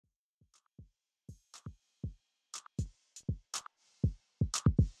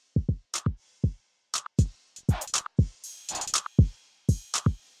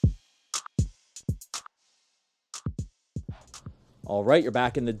All right, you're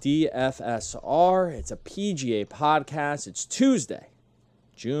back in the DFSR. It's a PGA podcast. It's Tuesday,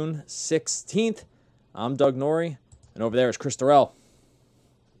 June 16th. I'm Doug Norrie, and over there is Chris Durell.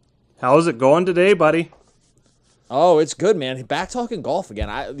 How's it going today, buddy? Oh, it's good, man. Back talking golf again.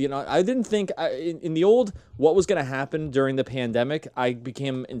 I didn't think in the old what was going to happen during the pandemic. I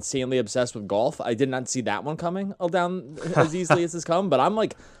became insanely obsessed with golf. I did not see that one coming down as easily as it's come. But I'm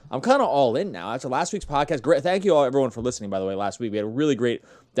kind of all in now after last week's podcast. Great, thank you all everyone for listening. By the way, last week we had really great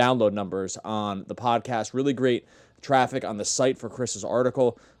download numbers on the podcast. Really great traffic on the site for Chris's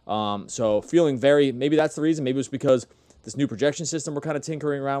article. So feeling maybe that's the reason. Maybe it was because this new projection system we're kind of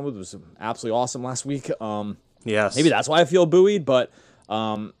tinkering around with was absolutely awesome last week. Yes. Maybe that's why I feel buoyed, but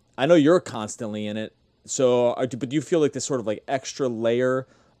I know you're constantly in it. So, but do you feel like this sort of like extra layer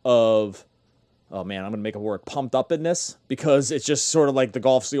of, oh man, I'm going to make a word, pumped up in this because it's just sort of like the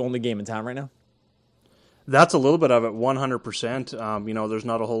golf's the only game in town right now? That's a little bit of it, 100%. There's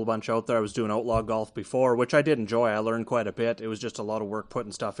not a whole bunch out there. I was doing outlaw golf before, which I did enjoy. I learned quite a bit. It was just a lot of work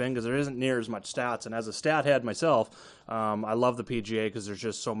putting stuff in because there isn't near as much stats. And as a stat head myself, I love the PGA because there's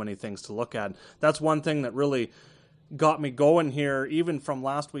just so many things to look at. That's one thing that really got me going here, even from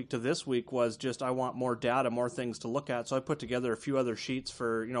last week to this week, was just I want more data, more things to look at. So I put together a few other sheets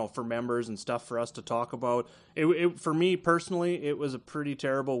for members and stuff for us to talk about. For me personally, it was a pretty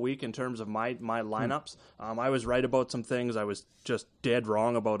terrible week in terms of my lineups. I was right about some things. I was just dead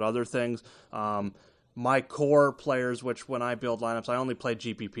wrong about other things. My core players, which when I build lineups, I only played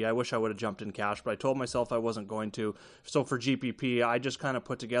GPP. I wish I would have jumped in cash, but I told myself I wasn't going to. So for GPP, I just kind of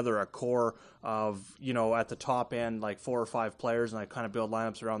put together a core of, at the top end, like 4 or 5 players, and I kind of build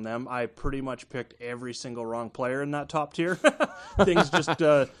lineups around them. I pretty much picked every single wrong player in that top tier. Things just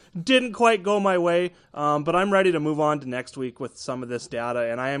didn't quite go my way, but I'm ready to move on to next week with some of this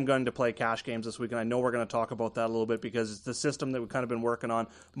data, and I am going to play cash games this week, and I know we're going to talk about that a little bit because it's the system that we've kind of been working on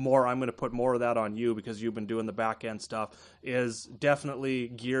more. I'm going to put more of that on you because you've been doing the back end stuff, is definitely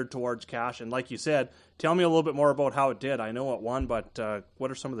geared towards cash. And like you said, tell me a little bit more about how it did. I know it won, but what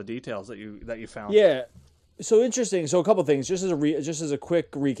are some of the details that you found? Yeah. So interesting. So a couple things, just as a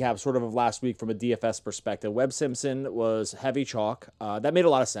quick recap, sort of last week from a DFS perspective. Webb Simpson was heavy chalk. That made a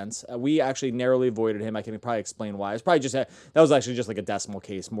lot of sense. We actually narrowly avoided him. I can probably explain why. It's probably just that was actually just like a decimal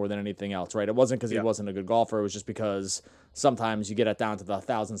case more than anything else, right? It wasn't because he wasn't a good golfer. It was just because sometimes you get it down to the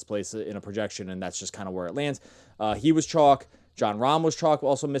thousandth place in a projection, and that's just kind of where it lands. He was chalk. John Rahm was chalk,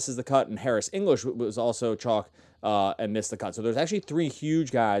 also misses the cut, and Harris English was also chalk and missed the cut. So there's actually 3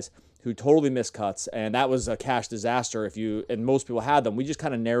 huge guys who totally missed cuts, and that was a cash disaster and most people had them. We just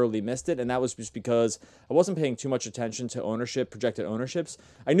kind of narrowly missed it, and that was just because I wasn't paying too much attention to projected ownerships.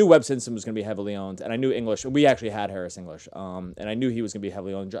 I knew Webb Simpson was going to be heavily owned, and I knew English. We actually had Harris English, and I knew he was going to be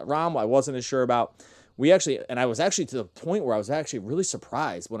heavily owned. Rahm, I wasn't as sure about. I was actually to the point where I was actually really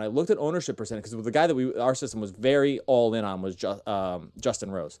surprised when I looked at ownership percentage, because the guy that our system was very all in on was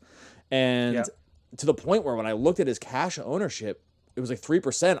Justin Rose. And to the point where when I looked at his cash ownership, it was like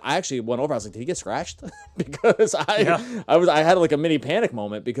 3%. I actually went over. I was like, did he get scratched? Because I had like a mini panic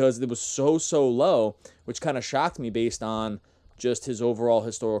moment because it was so low, which kind of shocked me based on just his overall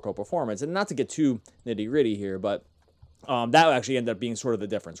historical performance. And not to get too nitty gritty here, but that actually ended up being sort of the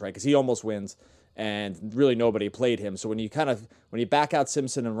difference, right? Because he almost wins, and really nobody played him. So when you back out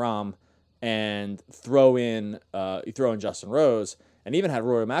Simpson and Rahm and throw in Justin Rose, and even had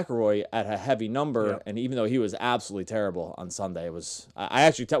Rory McIlroy at a heavy number, and even though he was absolutely terrible on Sunday, it was I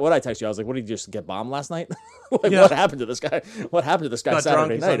actually what I texted you, I was like, "What, did he just get bombed last night? What happened to this guy? What happened to this guy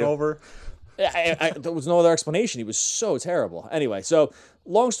Saturday night?" There was no other explanation. He was so terrible. Anyway, so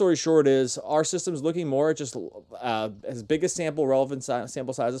long story short is our system's looking more at just as big a relevant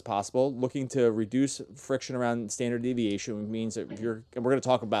sample size as possible, looking to reduce friction around standard deviation, which means that and we're going to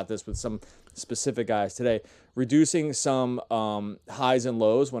talk about this with some specific guys today, reducing some highs and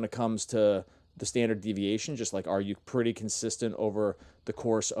lows when it comes to the standard deviation, just like are you pretty consistent over the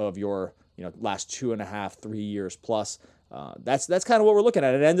course of your last 2.5, 3 years plus. That's kind of what we're looking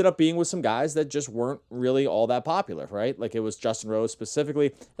at. It ended up being with some guys that just weren't really all that popular, right? Like it was Justin Rose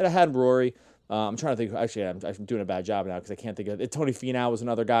specifically, and I had Rory. I'm trying to think. Actually, I'm doing a bad job now because I can't think of it. Tony Finau was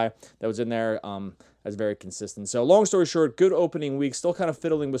another guy that was in there as very consistent. So long story short, good opening week. Still kind of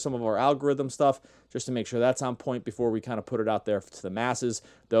fiddling with some of our algorithm stuff just to make sure that's on point before we kind of put it out there to the masses.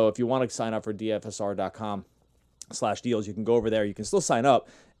 Though if you want to sign up for DFSR.com/deals, you can go over there. You can still sign up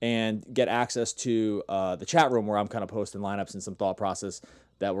and get access to the chat room where I'm kind of posting lineups and some thought process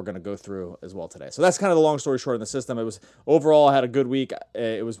that we're going to go through as well today. So that's kind of the long story short in the system. It was overall, I had a good week.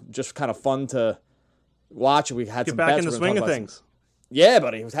 It was just kind of fun to watch. We had get some back bets. in the swing of things. Yeah,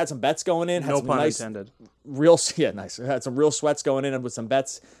 buddy. Had some bets going in. Had No some pun nice, intended. nice. Had some real sweats going in with some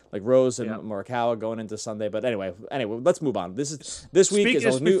bets like Rose and Morikawa going into Sunday. But anyway, let's move on. This week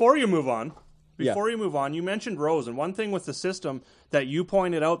is before you move on. You mentioned Rose, and one thing with the system that you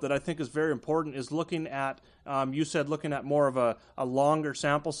pointed out that I think is very important is looking at, you said looking at more of a longer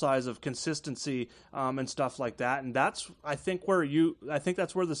sample size of consistency and stuff like that, and that's I think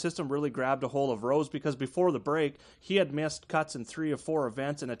that's where the system really grabbed a hold of Rose, because before the break he had missed cuts in 3 of 4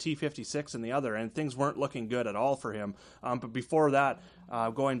 events and a T56 in the other, and things weren't looking good at all for him. But before that,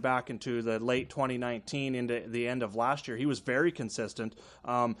 going back into the late 2019 into the end of last year, he was very consistent.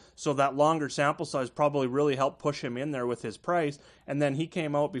 So that longer sample size probably really helped push him in there with his price. And then he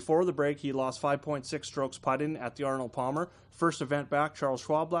came out before the break. He lost 5.6 strokes putting at the Arnold Palmer. First event back, Charles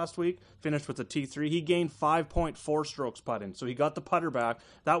Schwab last week, finished with a T3. He gained 5.4 strokes putting, so he got the putter back.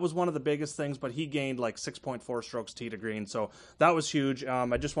 That was one of the biggest things, but he gained like 6.4 strokes tee to green, so that was huge.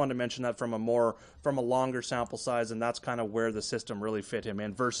 I just wanted to mention that from a longer sample size, and that's kind of where the system really fit him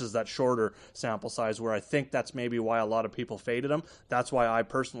in versus that shorter sample size, where I think that's maybe why a lot of people faded him. That's why I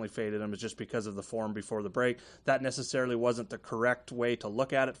personally faded him, is just because of the form before the break. That necessarily wasn't the correct way to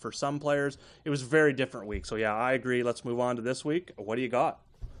look at it for some players. It was a very different week. So yeah, I agree. Let's move on to this week. What do you got?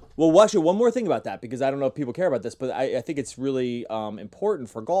 Well, actually, one more thing about that, because I don't know if people care about this, but I think it's really important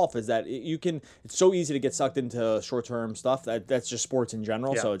for golf, is that it's so easy to get sucked into short-term stuff. That's just sports in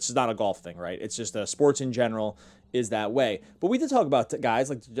general, so it's not a golf thing, right? It's just sports in general is that way. But we did talk about guys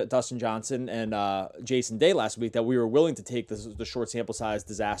like Dustin Johnson and Jason Day last week that we were willing to take the short sample size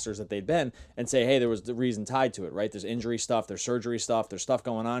disasters that they'd been and say, hey, there was the reason tied to it, right? There's injury stuff, there's surgery stuff, there's stuff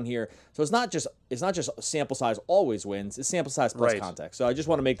going on here. So it's not just sample size always wins. It's sample size plus context. So I just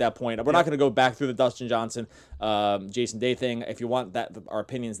want to make that point. We're not going to go back through the Dustin Johnson, Jason Day thing. If you want that, our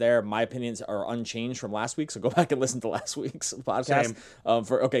opinions there, my opinions are unchanged from last week. So go back and listen to last week's podcast.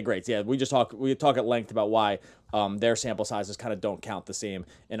 Okay, great. Yeah, we talk at length about why their sample sizes kind of don't count the same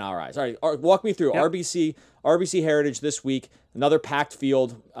in our eyes. All right, walk me through RBC Heritage this week. Another packed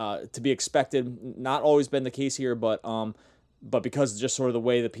field to be expected. Not always been the case here, but because just sort of the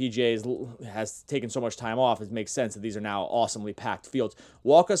way the PGA has taken so much time off, it makes sense that these are now awesomely packed fields.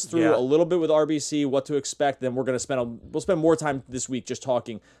 Walk us through a little bit with RBC, what to expect. Then we're going to we'll spend more time this week just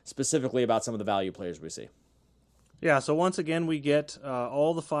talking specifically about some of the value players we see. Yeah, so once again, we get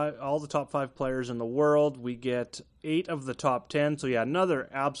all the top 5 players in the world. We get 8 of the top 10. So yeah, another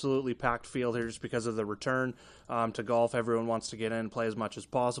absolutely packed field here just because of the return to golf. Everyone wants to get in and play as much as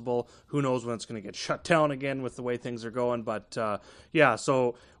possible. Who knows when it's going to get shut down again with the way things are going. But yeah,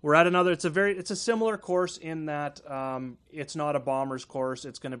 so we're at another. It's a similar course in that it's not a bomber's course.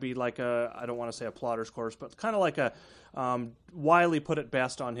 It's going to be like I don't want to say a plotter's course, but kind of like a Wiley put it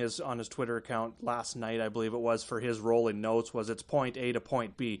best on his Twitter account last night, I believe it was, for his rolling notes, was it's point A to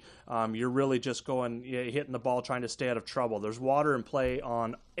point B. You're really just hitting the ball, trying to stay out of trouble. There's water in play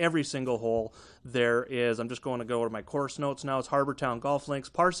on every single hole. There is, I'm just going to go to my course notes now. It's Harbortown Golf Links,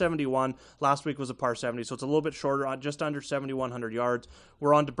 par 71. Last week was a par 70, so it's a little bit shorter, just under 7,100 yards.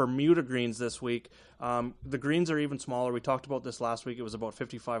 We're on to Bermuda greens this week. The greens are even smaller. We talked about this last week. It was about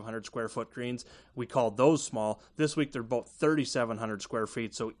 5,500 square foot greens. We called those small. This week they're about 3,700 square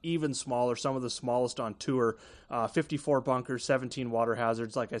feet, so even smaller. Some of the smallest on tour. 54 bunkers, 17 water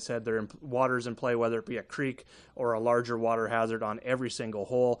hazards. Like I said, water's in play, whether it be a creek or a larger water hazard on every single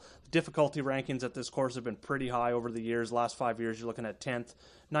hole. Difficulty rankings at this course have been pretty high over the years. Last 5 years, you're looking at 10th,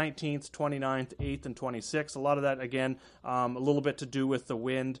 19th, 29th, 8th, and 26th. A lot of that, again, a little bit to do with the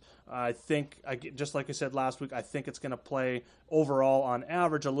wind. I think, just like I said last week, I think it's going to play overall on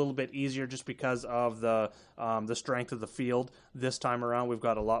average a little bit easier just because of the strength of the field. This time around, we've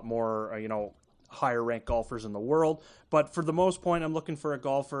got a lot more, higher ranked golfers in the world. But for the most point, I'm looking for a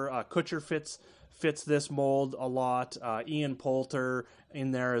golfer. Kutcher fits this mold a lot. Ian Poulter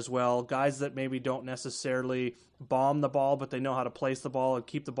in there as well. Guys that maybe don't necessarily bomb the ball, but they know how to place the ball and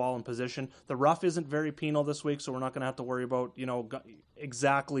keep the ball in position. The rough isn't very penal this week, so we're not going to have to worry about,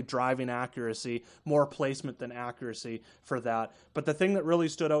 exactly driving accuracy, more placement than accuracy for that. But the thing that really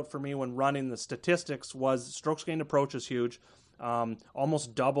stood out for me when running the statistics was strokes gained approach is huge.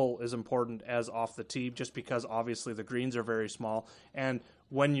 Almost double as important as off the tee, just because obviously the greens are very small. And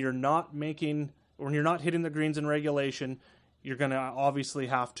when you're not hitting the greens in regulation, you're going to obviously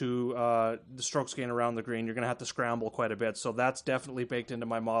have to, the strokes gain around the green, you're going to have to scramble quite a bit. So that's definitely baked into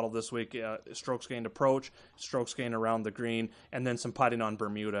my model this week. Strokes gained approach, strokes gain around the green, and then some putting on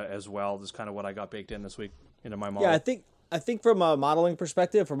Bermuda as well. This is kind of what I got baked in this week into my model. Yeah, I think from a modeling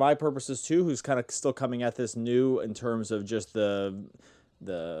perspective, for my purposes too, who's kind of still coming at this new in terms of just the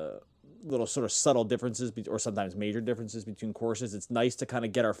little sort of subtle differences or sometimes major differences between courses. It's nice to kind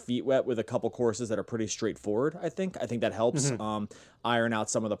of get our feet wet with a couple courses that are pretty straightforward. I think that helps iron out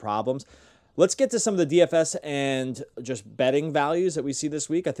some of the problems. Let's get to some of the DFS and just betting values that we see this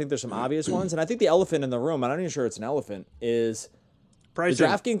week. I think there's some obvious ones, and I think the elephant in the room, I'm not even sure it's an elephant, is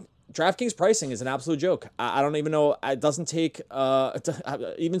pricing. DraftKings pricing is an absolute joke. I don't even know. It doesn't take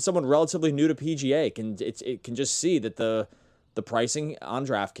even someone relatively new to PGA can just see that the pricing on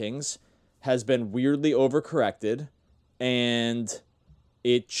DraftKings has been weirdly overcorrected, and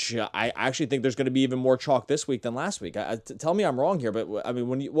I actually think there's going to be even more chalk this week than last week. Tell me I'm wrong here, but I mean,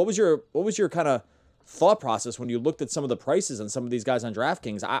 what was your kind of thought process when you looked at some of the prices on some of these guys on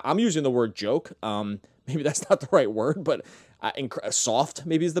DraftKings? I'm using the word joke. Maybe that's not the right word, but soft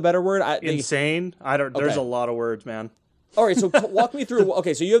maybe is the better word. Insane. There's a lot of words, man. All right, so walk me through.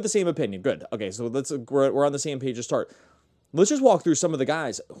 Okay, so you have the same opinion. Good. Okay, so we're on the same page to start. Let's just walk through some of the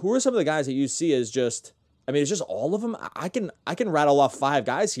guys. Who are some of the guys that you see as just? I mean, it's just all of them. I can rattle off 5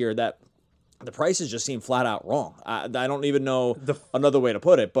 guys here that the prices just seem flat out wrong. I don't even know another way to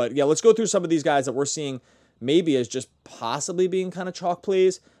put it. But yeah, let's go through some of these guys that we're seeing maybe as just possibly being kind of chalk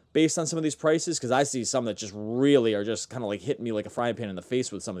plays based on some of these prices, because I see some that just really are just kind of like hitting me like a frying pan in the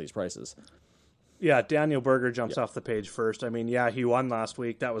face with some of these prices. Yeah, Daniel Berger jumps off the page first. I mean, yeah, he won last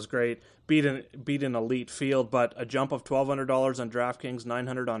week. That was great. Beat an elite field, but a jump of $1,200 on DraftKings,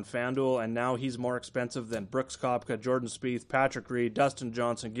 $900 on FanDuel, and now he's more expensive than Brooks Koepka, Jordan Spieth, Patrick Reed, Dustin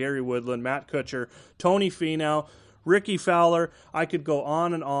Johnson, Gary Woodland, Matt Kuchar, Tony Finau, Ricky Fowler. I could go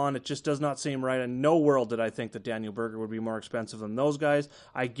on and on. It just does not seem right. In no world did I think that Daniel Berger would be more expensive than those guys.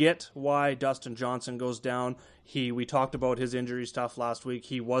 I get why Dustin Johnson goes down. We talked about his injury stuff last week.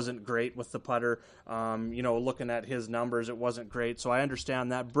 He wasn't great with the putter. Looking at his numbers, it wasn't great. So I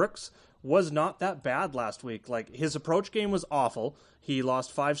understand that. Brooks was not that bad last week. Like, his approach game was awful. He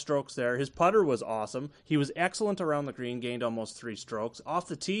lost 5 strokes there. His putter was awesome. He was excellent around the green, gained almost 3 strokes. Off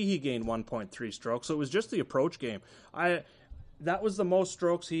the tee, he gained 1.3 strokes. So it was just the approach game. That was the most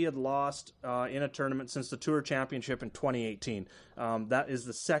strokes he had lost in a tournament since the Tour Championship in 2018. That is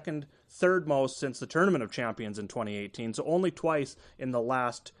the third most since the Tournament of Champions in 2018. So only twice in the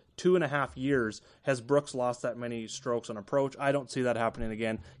last 2.5 years has Brooks lost that many strokes on approach. I don't see that happening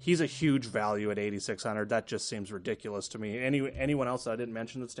again. He's a huge value at 8,600. That just seems ridiculous to me. Anyone else that I didn't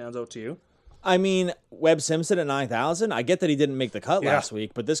mention that stands out to you? I mean, Webb Simpson at 9,000. I get that he didn't make the cut last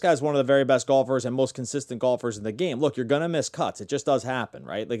week, but this guy's one of the very best golfers and most consistent golfers in the game. Look, you're gonna miss cuts. It just does happen,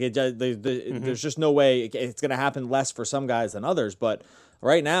 right? Like there's just no way it's gonna happen less for some guys than others. But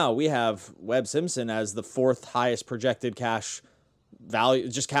right now, we have Webb Simpson as the 4th highest projected cash value,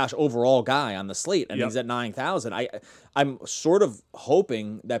 just cash overall guy on the slate, and he's at 9,000. I'm sort of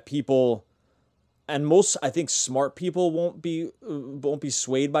hoping that people. And most, I think, smart people won't be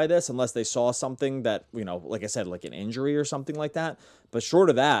swayed by this unless they saw something that, like I said, like an injury or something like that. But short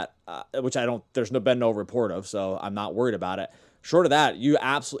of that, which there's been no report of, so I'm not worried about it. Short of that,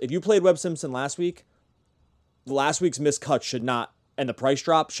 if you played Webb Simpson last week, last week's missed cut should not, and the price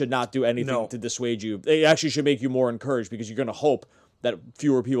drop should not do anything to dissuade you. It actually should make you more encouraged, because you're going to hope that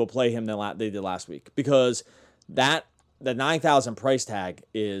fewer people play him than they did last week, because the 9,000 price tag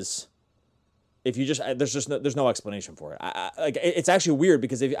is. If you just there's no explanation for it. It's actually weird,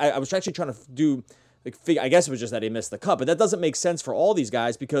 because if I was actually trying to do I guess it was just that he missed the cut, but that doesn't make sense for all these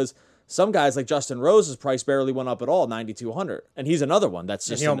guys, because some guys like Justin Rose's price barely went up at all, 9,200, and he's another one that's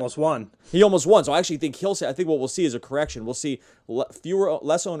just almost won. He almost won. So I actually think I think what we'll see is a correction. We'll see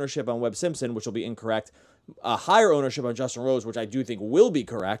less ownership on Webb Simpson, which will be incorrect. Higher ownership on Justin Rose, which I do think will be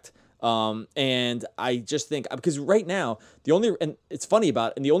correct. And I just think, because right now, and it's funny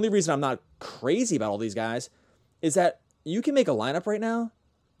and the only reason I'm not crazy about all these guys is that you can make a lineup right now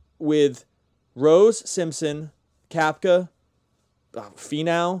with Rose, Simpson, Koepka,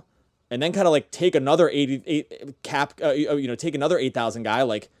 Finau, and then kind of like take another take another 8,000 guy,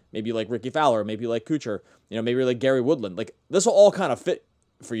 like maybe like Ricky Fowler, maybe like Kuchar, maybe like Gary Woodland. Like, this will all kind of fit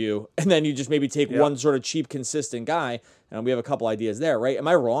for you, and then you just maybe take one sort of cheap, consistent guy, and we have a couple ideas there, right? Am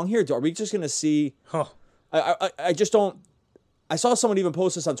I wrong here? Are we just going to see? I just don't. I saw someone even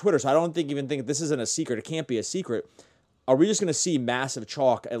post this on Twitter, so I don't even think this isn't a secret. It can't be a secret. Are we just going to see massive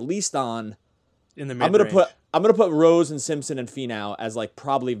chalk, at least on? In the mid-range. I'm gonna put Rose and Simpson and Finau as like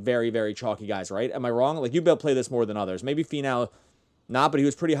probably very, very chalky guys, right? Am I wrong? Like, you've got to play this more than others. Maybe Finau, not, but he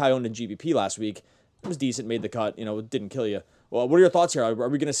was pretty high owned in GBP last week. It was decent, made the cut. It didn't kill you. Well, what are your thoughts here? Are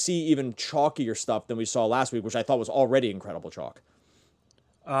we going to see even chalkier stuff than we saw last week, which I thought was already incredible chalk?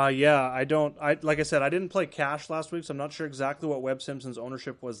 Yeah, like I said, I didn't play cash last week, so I'm not sure exactly what Webb Simpson's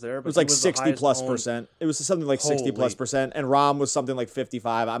ownership was there. But It was like 60 plus percent. It was something like 60 plus percent, and Rom was something like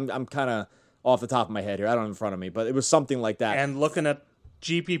 55. I'm kind of off the top of my head here. I don't have it in front of me, but it was something like that. And looking at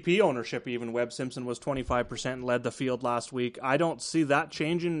GPP ownership, even Webb Simpson was 25% and led the field last week. I don't see that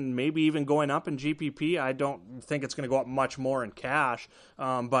changing, maybe even going up in GPP. I don't think it's going to go up much more in cash.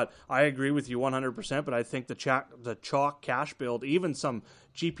 But I agree with you 100%. But I think the chalk cash build, even some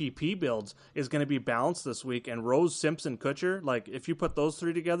GPP builds, is going to be balanced this week. And Rose, Simpson, Kutcher, like if you put those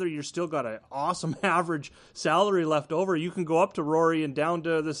three together, you're still got an awesome average salary left over. You can go up to Rory and down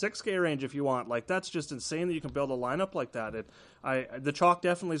to the 6K range if you want. Like that's just insane that you can build a lineup like that. The chalk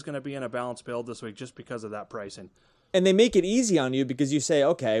definitely is going to be in a balanced build this week just because of that pricing. And they make it easy on you because you say,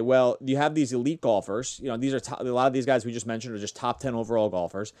 okay, well, you have these elite golfers. You know, these are a lot of these guys we just mentioned are just top 10 overall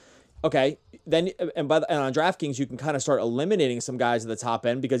golfers. Okay, then and on DraftKings you can kind of start eliminating some guys at the top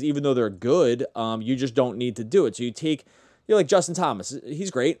end because even though they're good, you just don't need to do it. So you're like Justin Thomas, he's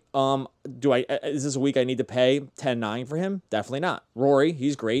great. Is this a week I need to pay 10-9 for him? Definitely not. Rory,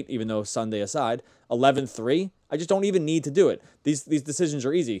 he's great, even though Sunday aside. 11-3, I just don't even need to do it. These decisions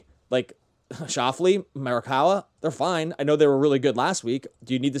are easy. Like Schauffele, Morikawa, they're fine. I know they were really good last week.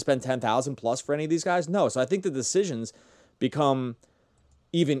 Do you need to spend 10,000 plus for any of these guys? No. So I think the decisions become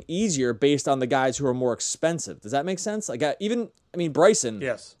even easier based on the guys who are more expensive. Does that make sense? Bryson.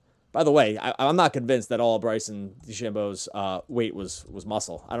 Yes. By the way, I'm not convinced that all Bryson DeChambeau's weight was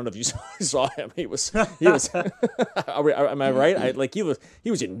muscle. I don't know if you saw him. He was. Am I right? He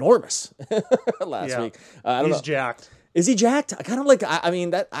was enormous last week. I don't know. He's jacked. Is he jacked? I kind of like.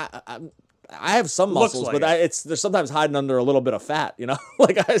 I have some muscles, like but they're sometimes hiding under a little bit of fat. You know,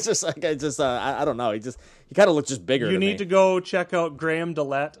 I don't know. He kind of looks just bigger. You need to go check out Graham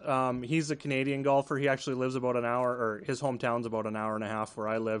Dillette. He's a Canadian golfer. He actually lives about an hour, or his hometown's about an hour and a half where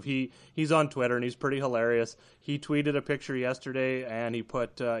I live. He's on Twitter and he's pretty hilarious. He tweeted a picture yesterday and he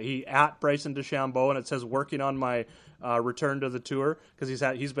put he at Bryson DeChambeau and it says working on my return to the tour because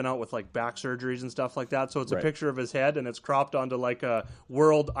he's been out with like back surgeries and stuff like that. So it's a picture of his head and it's cropped onto like a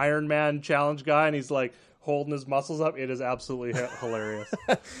World Ironman Challenge guy and he's like holding his muscles up. It is absolutely hilarious.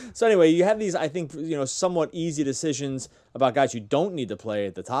 So anyway, you have these, I think, somewhat easy decisions about guys you don't need to play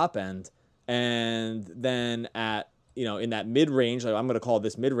at the top end, and then at in that mid range, like I'm going to call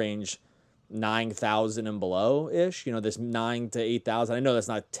this mid range 9,000 and below ish. This 9 to 8,000. I know that's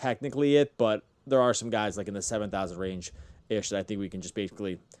not technically it, but there are some guys like in the 7,000 range ish that I think we can just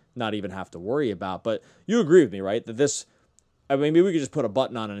basically not even have to worry about. But you agree with me, right? That maybe we could just put a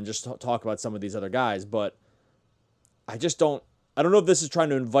button on it and just talk about some of these other guys, but I don't know if this is trying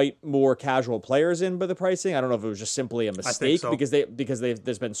to invite more casual players in by the pricing. I don't know if it was just simply a mistake because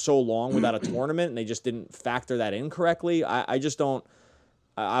there's been so long without a tournament and they just didn't factor that in correctly. I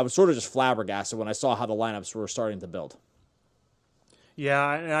was sort of just flabbergasted when I saw how the lineups were starting to build.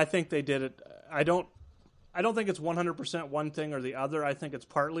 Yeah, and I think they did it. I don't think it's 100% one thing or the other. I think it's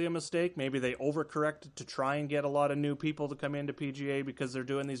partly a mistake. Maybe they overcorrected to try and get a lot of new people to come into PGA because they're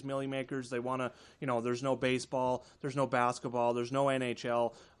doing these milli makers. They want to, there's no baseball, there's no basketball, there's no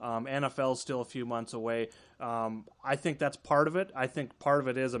NHL. NFL's still a few months away. I think that's part of it. I think part of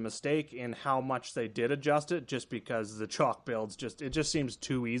it is a mistake in how much they did adjust it just because the chalk builds it just seems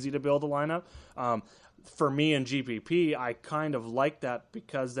too easy to build a lineup. For me in GPP, I kind of like that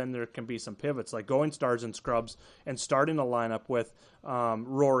because then there can be some pivots, like going stars and scrubs and starting a lineup with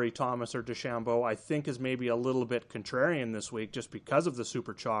Rory, Thomas, or DeChambeau, I think is maybe a little bit contrarian this week just because of the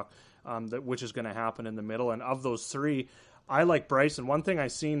super chalk, which is going to happen in the middle. And of those three, I like Bryson. One thing I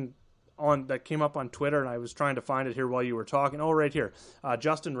seen that came up on Twitter, and I was trying to find it here while you were talking. Oh, right here.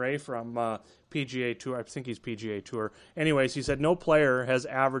 Justin Ray from PGA Tour. I think he's PGA Tour. Anyways, he said no player has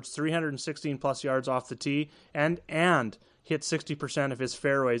averaged 316 plus yards off the tee and hit 60% of his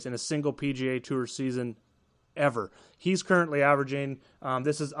fairways in a single PGA Tour season ever. He's currently averaging,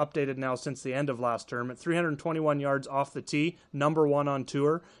 this is updated now since the end of last term, at 321 yards off the tee, number one on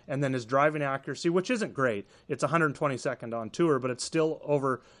tour, and then his driving accuracy, which isn't great. It's 122nd on tour, but it's still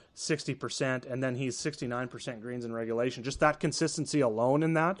over 60%, and then he's 69% greens in regulation. Just that consistency alone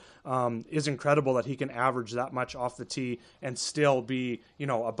in that is incredible that he can average that much off the tee and still be,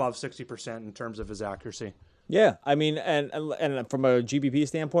 above 60% in terms of his accuracy. Yeah, I mean, and from a GPP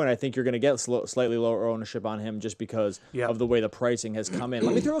standpoint, I think you're going to get slightly lower ownership on him just because of the way the pricing has come in.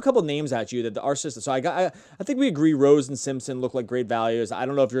 Let me throw a couple names at you that our system. So I think we agree. Rose and Simpson look like great values. I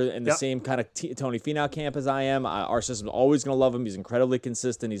don't know if you're in the same kind of Tony Finau camp as I am. Our system's always going to love him. He's incredibly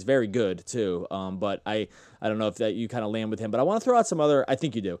consistent. He's very good too. But I don't know if that you kind of land with him. But I want to throw out some other. I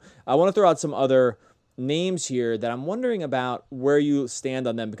think you do. I want to throw out some other names here that I'm wondering about where you stand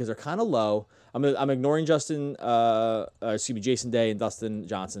on them because they're kind of low. I'm ignoring Jason Day and Dustin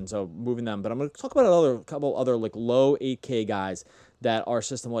Johnson, so moving them. But I'm going to talk about a couple other like low 8K guys that our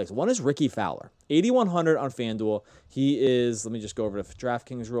system likes. One is Ricky Fowler, 8,100 on FanDuel. He is, let me just go over to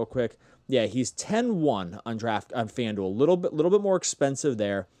DraftKings real quick. Yeah, he's 10-1 on FanDuel, a little bit more expensive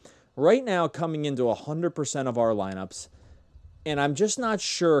there. Right now, coming into 100% of our lineups, and I'm just not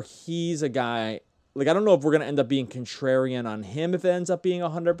sure he's a guy. Like, I don't know if we're going to end up being contrarian on him if it ends up being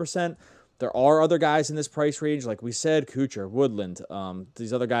 100%. There are other guys in this price range, like we said, Kuchar, Woodland,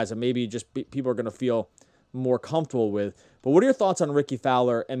 these other guys that maybe just people are going to feel more comfortable with. But what are your thoughts on Ricky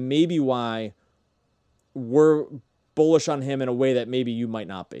Fowler and maybe why we're bullish on him in a way that maybe you might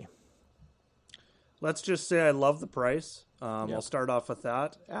not be? Let's just say I love the price. I'll start off with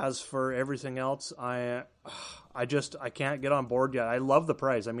that. As for everything else, I can't get on board yet. I love the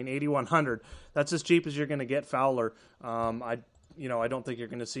price. I mean, 8,100. That's as cheap as you're going to get Fowler. I don't think you're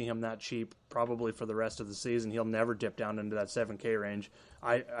going to see him that cheap probably for the rest of the season. He'll never dip down into that 7K range.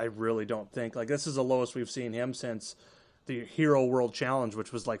 I really don't think. Like, this is the lowest we've seen him since the Hero World Challenge,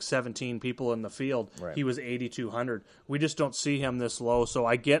 which was like 17 people in the field. Right. He was 8,200. We just don't see him this low. So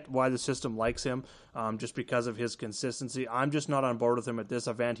I get why the system likes him, just because of his consistency. I'm just not on board with him at this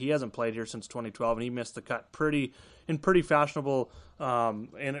event. He hasn't played here since 2012, and he missed the cut in a pretty fashionable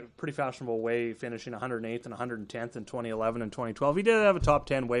way, finishing 108th and 110th in 2011 and 2012. He did have a top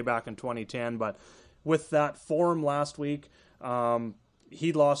 10 way back in 2010, but with that form last week,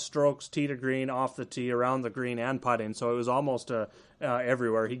 he lost strokes tee to green, off the tee, around the green, and putting, so it was almost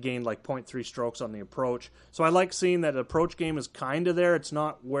everywhere. He gained like 0.3 strokes on the approach. So I like seeing that approach game is kind of there. It's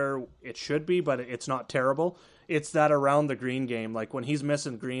not where it should be, but it's not terrible. It's that around the green game. Like when he's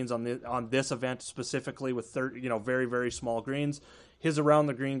missing greens on this event specifically with very, very small greens, his around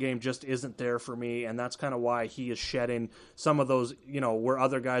the green game just isn't there for me, and that's kind of why he is shedding some of those, where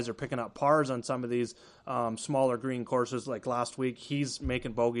other guys are picking up pars on some of these smaller green courses. Like last week, he's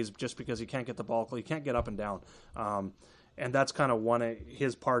making bogeys just because he can't get the ball, he can't get up and down. And that's kind of one of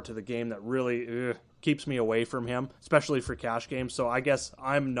his part to the game that really keeps me away from him, especially for cash games. So I guess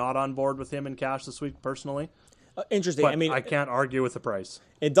I'm not on board with him in cash this week personally. Interesting. But I can't argue with the price.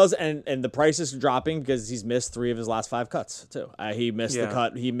 It does, and the price is dropping because he's missed 3 of his last 5 cuts too. He missed the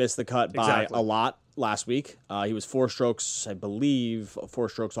cut. He missed the cut by a lot last week. He was 4 strokes, I believe, 4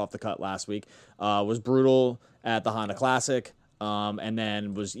 strokes off the cut last week. Was brutal at the Honda Classic, and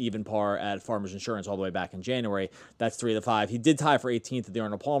then was even par at Farmers Insurance all the way back in January. That's 3 of the 5. He did tie for 18th at the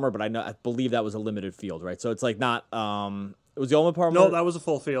Arnold Palmer, but I believe that was a limited field, right? So it's like not. It was the Arnold Palmer. No, that was a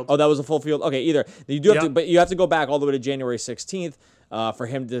full field. Oh, that was a full field. Okay, either you do have to, but you have to go back all the way to January 16th for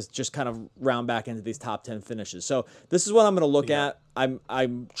him to just kind of round back into these top 10 finishes. So this is what I'm going to look at.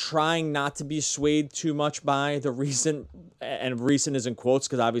 I'm trying not to be swayed too much by the recent, and recent is in quotes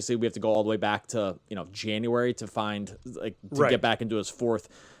because obviously we have to go all the way back to January to find get back into his fourth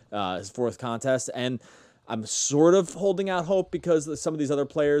contest. And I'm sort of holding out hope because some of these other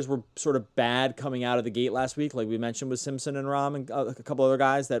players were sort of bad coming out of the gate last week, like we mentioned with Simpson and Rahm and a couple other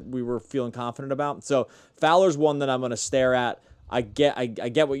guys that we were feeling confident about. So Fowler's one that I'm going to stare at. I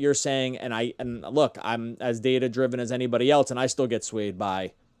get what you're saying, and look, I'm as data driven as anybody else, and I still get swayed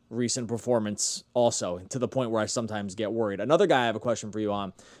by recent performance also, to the point where I sometimes get worried. Another guy I have a question for you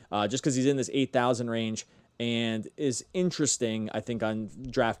on, just because he's in this 8,000 range and is interesting, I think, on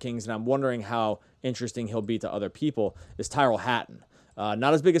DraftKings, and I'm wondering how interesting he'll be to other people, is Tyrrell Hatton.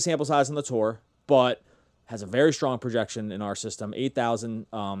 Not as big a sample size on the tour, but has a very strong projection in our system, 8,000,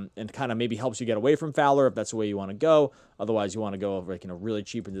 and kind of maybe helps you get away from Fowler if that's the way you want to go. Otherwise, you want to go really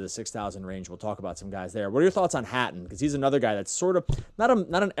cheap into the 6,000 range. We'll talk about some guys there. What are your thoughts on Hatton? Because he's another guy that's sort of not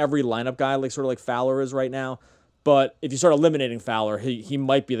an every lineup guy, like Fowler is right now. But if you start eliminating Fowler, he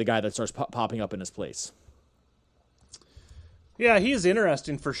might be the guy that starts popping up in his place. Yeah, he is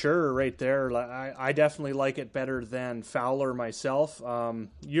interesting for sure right there. I definitely like it better than Fowler myself.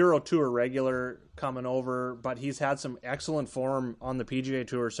 Euro Tour regular coming over, but he's had some excellent form on the PGA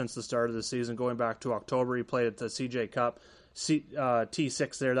Tour since the start of the season, going back to October. He played at the CJ Cup,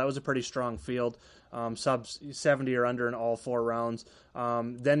 T6 there. That was a pretty strong field. Sub 70 or under in all 4 rounds.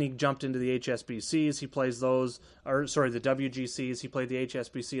 Then he jumped into the HSBCs. He plays the WGCs. He played the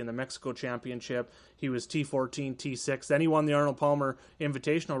HSBC in the Mexico Championship. He was T14, T6. Then he won the Arnold Palmer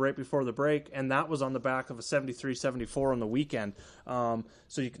Invitational right before the break, and that was on the back of a 73-74 on the weekend.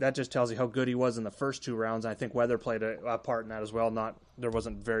 That just tells you how good he was in the first 2 rounds. I think weather played a part in that as well. There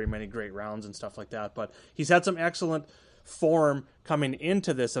wasn't very many great rounds and stuff like that, but he's had some excellent form coming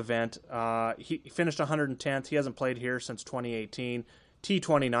into this event. He finished 110th. He hasn't played here since 2018.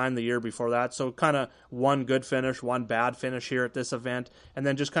 T29 the year before that. So kind of one good finish, one bad finish here at this event. And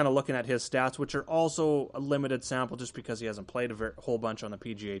then just kind of looking at his stats, which are also a limited sample just because he hasn't played a whole bunch on the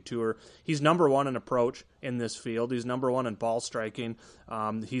PGA Tour. He's number one in approach in this field. He's number one in ball striking.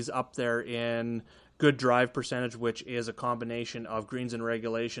 He's up there in good drive percentage, which is a combination of greens in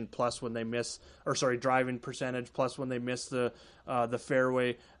regulation plus when they miss, or sorry, driving percentage plus when they miss the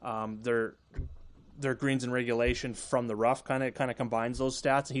fairway. Their greens in regulation from the rough kind of combines those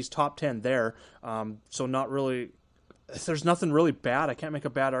stats. He's top 10 there. So not really, there's nothing really bad. I can't make a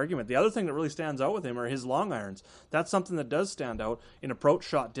bad argument. The other thing that really stands out with him are his long irons. That's something that does stand out in approach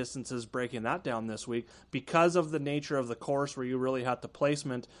shot distances, breaking that down this week because of the nature of the course where you really have to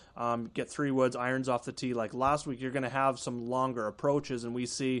placement, get 3 woods, irons off the tee. Like last week, you're going to have some longer approaches, and we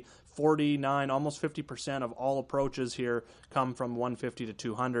see 49, almost 50% of all approaches here come from 150 to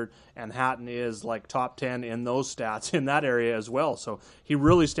 200, and Hatton is like top 10 in those stats in that area as well. So he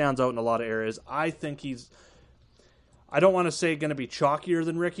really stands out in a lot of areas. I think I don't want to say going to be chalkier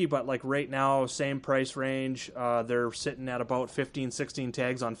than Ricky, but like right now, same price range. They're sitting at about 15, 16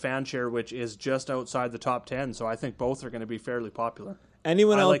 tags on FanShare, which is just outside the top 10. So I think both are going to be fairly popular. I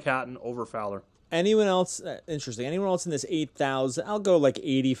like Hatton over Fowler. Anyone else? Interesting. Anyone else in this 8,000? I'll go like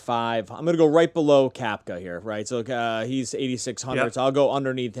 85. I'm going to go right below Koepka here, right? So he's 8,600. Yep. So I'll go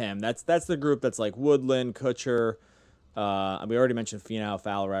underneath him. That's the group that's like Woodland, Kuchar. We already mentioned Finau,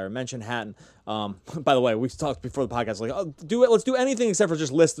 Fowler. I mentioned Hatton. By the way, we talked before the podcast. Like, let's do anything except for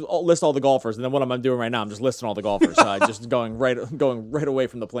just list all the golfers. And then what I'm doing right now, I'm just listing all the golfers. Just going right away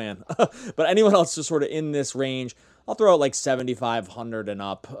from the plan. But anyone else just sort of in this range, I'll throw out like 7,500 and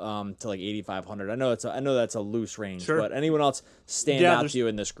up to like 8,500. I know that's a loose range, sure. But anyone else stand out to you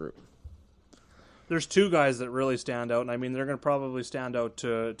in this group? There's 2 guys that really stand out, and I mean they're going to probably stand out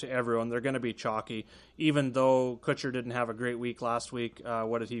to everyone. They're going to be chalky, even though Kuchar didn't have a great week last week.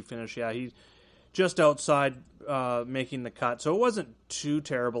 What did he finish? Yeah, he just outside making the cut, so it wasn't too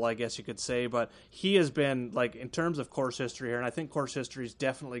terrible, I guess you could say. But he has been, like, in terms of course history here, and I think course history is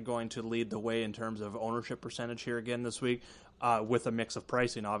definitely going to lead the way in terms of ownership percentage here again this week, with a mix of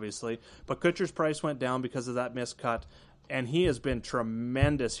pricing, obviously. But Kuchar's price went down because of that missed cut. And he has been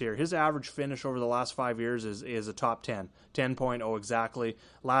tremendous here. His average finish over the last 5 years is a top 10, 10.0 exactly.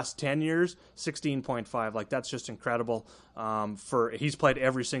 Last 10 years, 16.5. Like, that's just incredible. He's played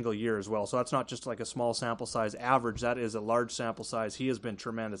every single year as well. So that's not just like a small sample size average. That is a large sample size. He has been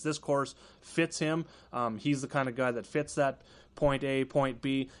tremendous. This course fits him. He's the kind of guy that fits that point A, point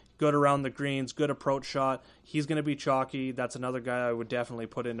B. Good around the greens, good approach shot. He's going to be chalky. That's another guy I would definitely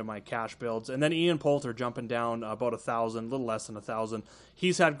put into my cash builds. And then Ian Poulter jumping down about 1,000, a little less than 1,000.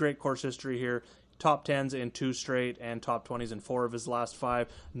 He's had great course history here. Top 10s in 2 straight and top 20s in 4 of his last 5.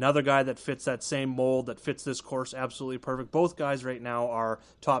 Another guy that fits that same mold, that fits this course absolutely perfect. Both guys right now are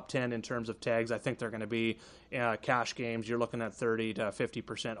top 10 in terms of tags. I think they're going to be cash games. You're looking at 30 to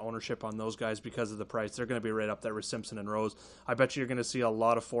 50% ownership on those guys because of the price. They're going to be right up there with Simpson and Rose. I bet you're going to see a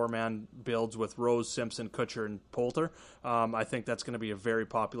lot of 4-man builds with Rose, Simpson, Kuchar, and Poulter. I think that's going to be a very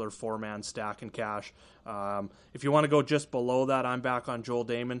popular 4-man stack in cash. If you want to go just below that, I'm back on Joel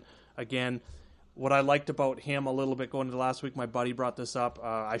Damon. Again, what I liked about him a little bit going into last week, my buddy brought this up.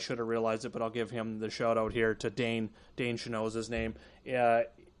 I should have realized it, but I'll give him the shout out here to Dane. Dane Chanot's his name.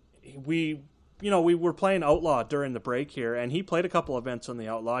 We were playing Outlaw during the break here, and he played a couple events on the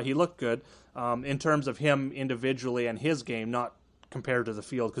Outlaw. He looked good in terms of him individually and his game, not compared to the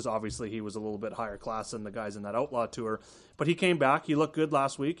field, because obviously he was a little bit higher class than the guys in that Outlaw tour. But he came back. He looked good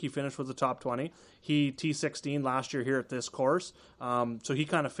last week. He finished with the top 20. He T16 last year here at this course. So he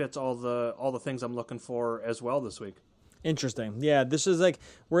kind of fits all the things I'm looking for as well this week. Interesting. Yeah, this is like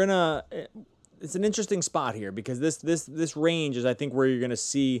it's an interesting spot here because this range is, I think, where you're going to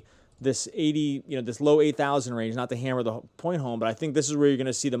see this 80, this low 8,000 range, not to hammer the point home, but I think this is where you're going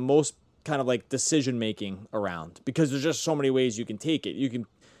to see the most kind of like decision making around, because there's just so many ways you can take it. You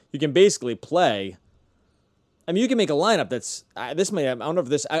can basically play. I mean, you can make a lineup that's I don't know if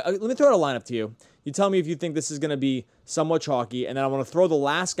this. Let me throw out a lineup to you. You tell me if you think this is going to be somewhat chalky, and then I want to throw the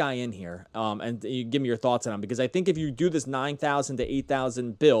last guy in here, and you give me your thoughts on him, because I think if you do this 9,000 to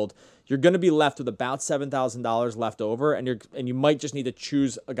 8,000 build, you're going to be left with about $7,000 left over, and you might just need to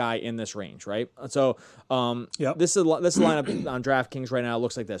choose a guy in this range, right? So, yep. This lineup on DraftKings right now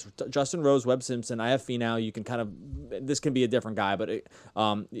looks like this: Justin Rose, Webb Simpson. I have Finau. You can this can be a different guy, but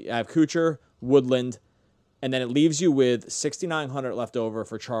I have Kuchar, Woodland, and then it leaves you with 6,900 left over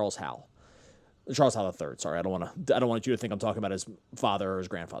for Charles Howell. Charles Howell III. Sorry, I don't want you to think I'm talking about his father or his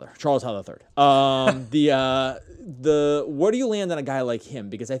grandfather. Charles Howell III. Where do you land on a guy like him?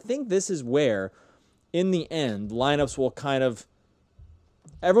 Because I think this is where, in the end, lineups will kind of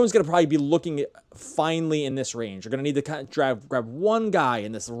everyone's going to probably be looking finally in this range. You're going to need to kind of grab one guy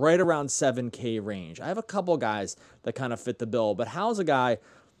in this right around 7K range. I have a couple guys that kind of fit the bill, but Howell's a guy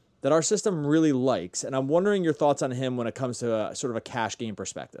that our system really likes, and I'm wondering your thoughts on him when it comes to a sort of a cash game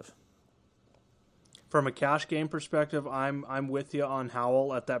perspective. From a cash game perspective, I'm with you on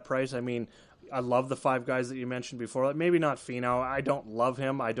Howell at that price. I mean, I love the 5 guys that you mentioned before. Maybe not Finau. I don't love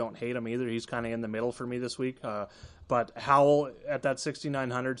him. I don't hate him either. He's kind of in the middle for me this week. But Howell at that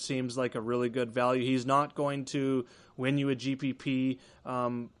 6,900 seems like a really good value. He's not going to win you a GPP,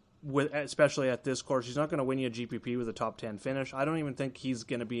 especially at this course. He's not going to win you a GPP with a top 10 finish. I don't even think he's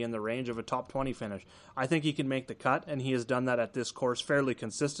going to be in the range of a top 20 finish. I think he can make the cut, and he has done that at this course fairly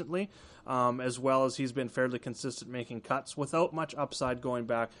consistently, as well as he's been fairly consistent making cuts without much upside going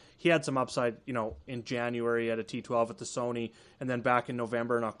back. He had some upside, in January at a T12 at the Sony, and then back in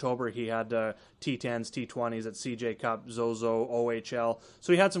November and October he had T10s, T20s at CJ Cup, Zozo, OHL.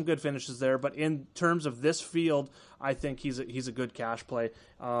 So he had some good finishes there, but in terms of this field, I think he's a good cash play.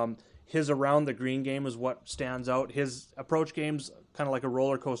 His around the green game is what stands out. His approach game's kind of like a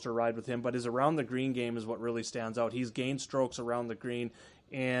roller coaster ride with him, but his around the green game is what really stands out. He's gained strokes around the green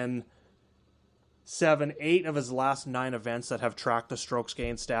in 8 of his last 9 events that have tracked the strokes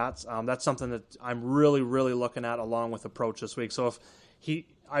gain stats. That's something that I'm really, really looking at along with approach this week. So if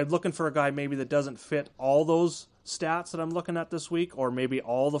I'm looking for a guy maybe that doesn't fit all those stats that I'm looking at this week, or maybe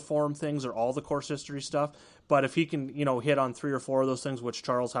all the form things or all the course history stuff. But if he can, hit on 3 or 4 of those things, which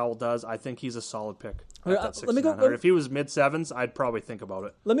Charles Howell does, I think he's a solid pick. If he was mid-7s, I'd probably think about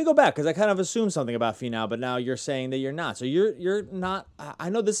it. Let me go back, because I kind of assumed something about Finau, but now you're saying that you're not. So you're not. I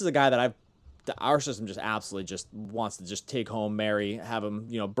know this is a guy that our system just absolutely just wants to just take home, marry, have him,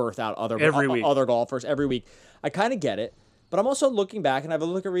 birth out other golfers every week. I kind of get it. But I'm also looking back, and I have a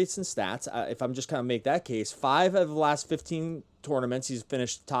look at recent stats. If I'm just kind of make that case, 5 of the last 15 tournaments, he's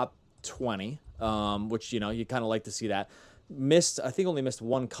finished top 20, which, you kind of like to see that. I think only missed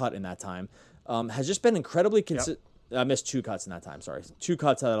 1 cut in that time. Has just been incredibly consistent. I missed 2 cuts in that time, sorry. 2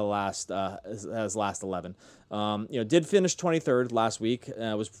 cuts out of his last 11. Did finish 23rd last week.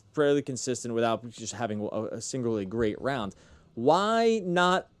 Was fairly consistent without just having a singularly great round. Why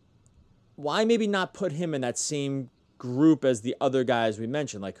maybe not put him in that same group as the other guys we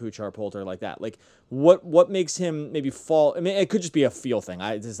mentioned, like Kuchar, Poulter, like that? Like, what makes him maybe fall? I mean, it could just be a feel thing.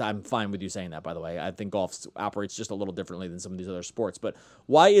 I'm fine with you saying that, by the way. I think golf operates just a little differently than some of these other sports. But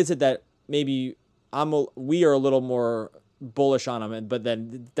why is it that maybe we are a little more bullish on him, but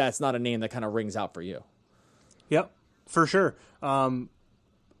then that's not a name that kind of rings out for you? Yep, for sure.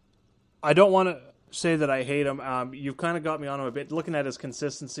 I don't want to say that I hate him. You've kind of got me on him a bit. Looking at his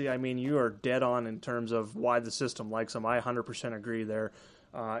consistency, I mean, you are dead on in terms of why the system likes him. I 100% agree there.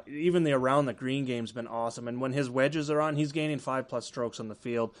 Even the around the green game's been awesome. And when his wedges are on, he's gaining 5+ strokes on the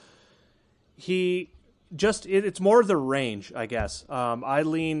field. It's more the range, I guess. I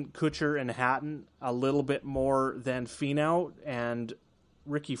lean Kuchar and Hatton a little bit more than Finau and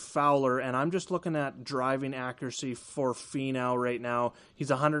Ricky Fowler, and I'm just looking at driving accuracy for Finau right now.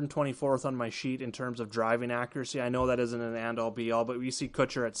 He's 124th on my sheet in terms of driving accuracy. I know that isn't an end-all be-all, but we see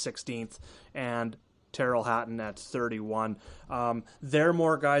Kuchar at 16th and Tyrrell Hatton at 31. They're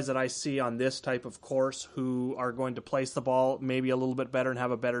more guys that I see on this type of course who are going to place the ball maybe a little bit better and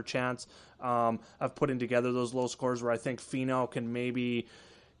have a better chance of putting together those low scores, where I think Finau can maybe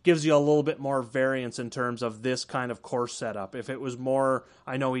gives you a little bit more variance in terms of this kind of course setup. If it was more,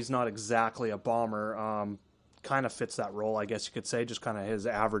 I know he's not exactly a bomber, kind of fits that role, I guess you could say, just kind of his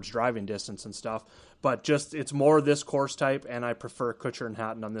average driving distance and stuff. But just it's more this course type, and I prefer Kuchar and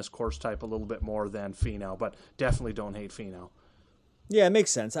Hatton on this course type a little bit more than Finau, but definitely don't hate Finau. Yeah, it makes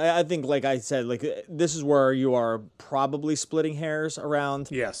sense. I think, like I said, like this is where you are probably splitting hairs around.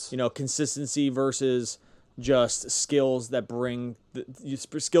 Yes. Consistency versus just skills that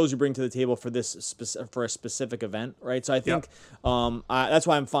skills you bring to the table for for a specific event, right? So I think that's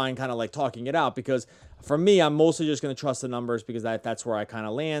why I'm fine kind of like talking it out, because for me, I'm mostly just going to trust the numbers because that's where I kind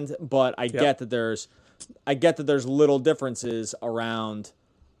of land. But I get that there's little differences around,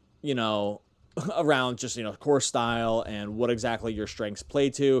 around just course style and what exactly your strengths play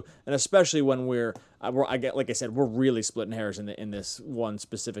to, and especially when we're really splitting hairs in this one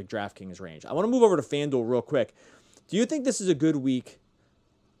specific DraftKings range. I want to move over to FanDuel real quick. Do you think this is a good week?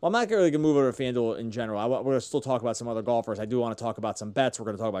 Well, I'm not really going to move over to FanDuel in general. We're going to still talk about some other golfers. I do want to talk about some bets. We're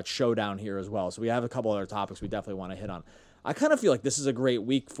going to talk about Showdown here as well. So we have a couple other topics we definitely want to hit on. I kind of feel like this is a great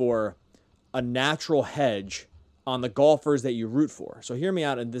week for a natural hedge on the golfers that you root for. So hear me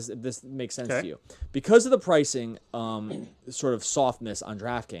out, and this makes sense to you. Because of the pricing sort of softness on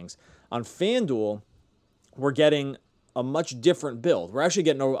DraftKings, on FanDuel, we're getting a much different build. We're actually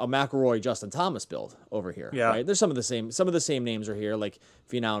getting a McIlroy Justin Thomas build over here. Yeah. Right? There's some of the same names are here, like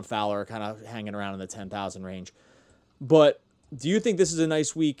Finau and Fowler are kind of hanging around in the 10,000 range. But do you think this is a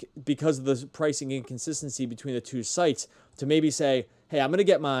nice week because of the pricing inconsistency between the two sites to maybe say, hey, I'm going to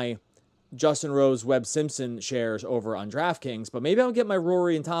get my Justin Rose, Webb, Simpson shares over on DraftKings, but maybe I'll get my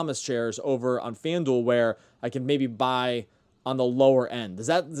Rory and Thomas shares over on FanDuel where I can maybe buy on the lower end. Does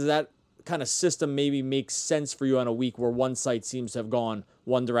that kind of system maybe make sense for you on a week where one site seems to have gone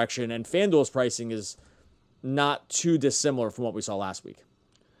one direction and FanDuel's pricing is not too dissimilar from what we saw last week?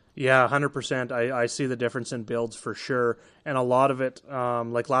 Yeah, 100%. I see the difference in builds for sure. And a lot of it,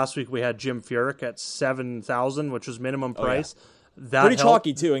 like last week we had Jim Furyk at 7,000, which was minimum price. Yeah. That pretty helped.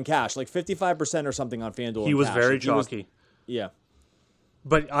 Chalky too in cash, like 55% or something on FanDuel. He was very chalky. Yeah.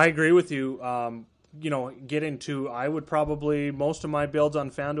 But I agree with you. I would probably, most of my builds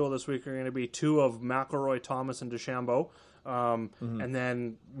on FanDuel this week are going to be two of McIlroy, Thomas, and DeChambeau. And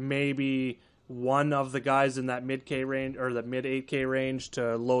then maybe one of the guys in that mid-K range or the mid-8K range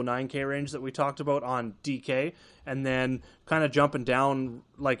to low 9K range that we talked about on DK. And then kind of jumping down,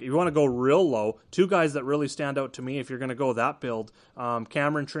 like if you want to go real low, two guys that really stand out to me if you're going to go that build,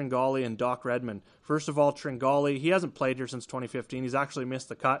 Cameron Tringali and Doc Redman. First of all, Tringali, he hasn't played here since 2015. He's actually missed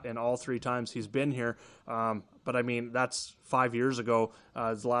the cut in all three times he's been here. But I mean, that's 5 years ago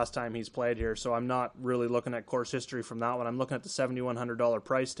is the last time he's played here. So I'm not really looking at course history from that one. I'm looking at the $7,100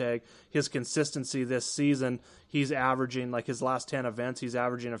 price tag. His consistency this season, he's averaging, like his last 10 events, he's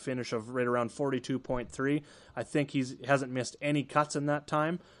averaging a finish of right around 42.3. I think he hasn't missed any cuts in that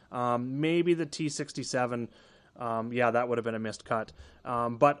time. Maybe the T67, that would have been a missed cut.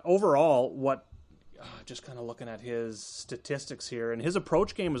 But overall, just kind of looking at his statistics here, and his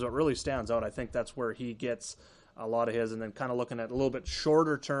approach game is what really stands out. I think that's where he gets a lot of his, and then kind of looking at a little bit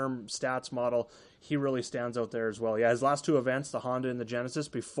shorter term stats model, he really stands out there as well. Yeah, his last two events, the Honda and the Genesis,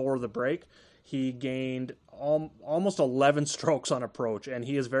 before the break, he gained almost 11 strokes on approach, and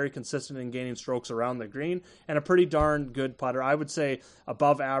he is very consistent in gaining strokes around the green, and a pretty darn good putter. I would say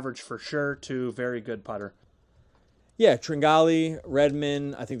above average for sure to very good putter. Yeah, Tringali,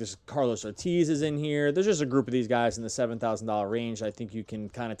 Redman, I think there's Carlos Ortiz is in here. There's just a group of these guys in the $7,000 range. I think you can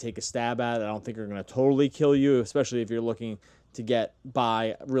kind of take a stab at it. I don't think they're going to totally kill you, especially if you're looking to get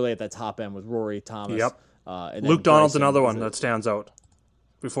by really at that top end with Rory, Thomas. Yep. And Luke Donald's another one that stands out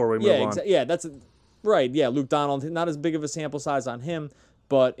before we move on. That's right. Yeah, Luke Donald, not as big of a sample size on him,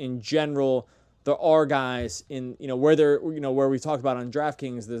 but in general, there are guys in where we talked about on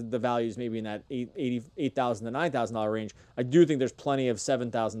DraftKings the values maybe in that $8,000 to $9,000 range. I do think there's plenty of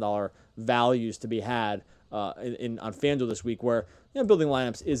 $7,000 values to be had on FanDuel this week, where building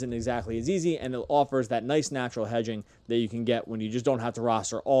lineups isn't exactly as easy, and it offers that nice natural hedging that you can get when you just don't have to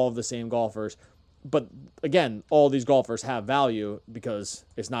roster all of the same golfers. But again, all these golfers have value because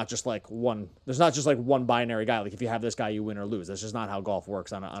it's not just like one. There's not just like one binary guy. Like if you have this guy, you win or lose. That's just not how golf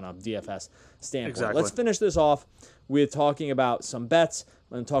works on a DFS standpoint. Exactly. Let's finish this off with talking about some bets.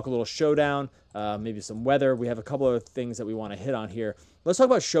 I'm going to talk a little Showdown, maybe some weather. We have a couple of things that we want to hit on here. Let's talk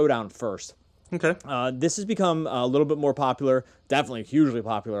about Showdown first. Okay. This has become a little bit more popular, definitely hugely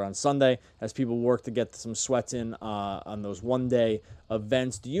popular on Sunday as people work to get some sweats in on those one-day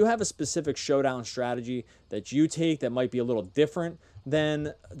events. Do you have a specific Showdown strategy that you take that might be a little different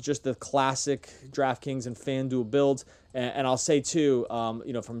than just the classic DraftKings and FanDuel builds? And I'll say too,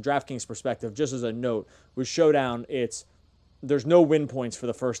 from DraftKings perspective, just as a note, with Showdown, there's no win points for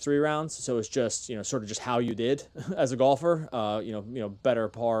the first three rounds, so it's just sort of just how you did as a golfer, better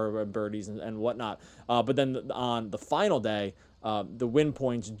par, birdies, and whatnot. But then on the final day, the win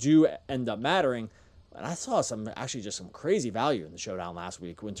points do end up mattering. And I saw some crazy value in the Showdown last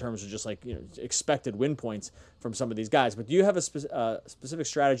week in terms of just expected win points from some of these guys. But do you have a specific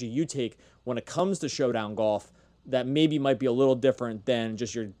strategy you take when it comes to Showdown golf that maybe might be a little different than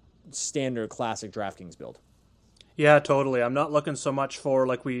just your standard classic DraftKings build? Yeah, totally. I'm not looking so much for,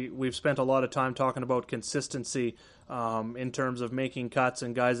 we've spent a lot of time talking about consistency in terms of making cuts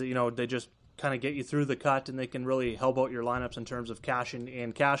and guys that, they just kind of get you through the cut and they can really help out your lineups in terms of cash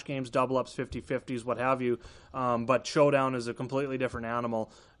in cash games, double ups, 50-50s, what have you. But Showdown is a completely different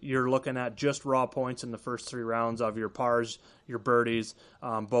animal. You're looking at just raw points in the first three rounds of your pars, your birdies,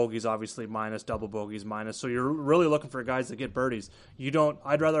 bogeys obviously minus, double bogeys minus. So you're really looking for guys that get birdies.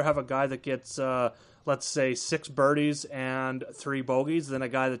 I'd rather have a guy that gets let's say 6 birdies and 3 bogeys than a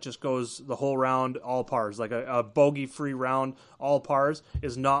guy that just goes the whole round all pars. Like a bogey-free round all pars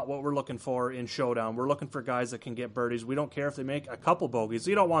is not what we're looking for in Showdown. We're looking for guys that can get birdies. We don't care if they make a couple bogeys.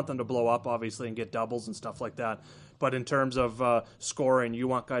 You don't want them to blow up, obviously, and get doubles and stuff like that. But in terms of scoring, you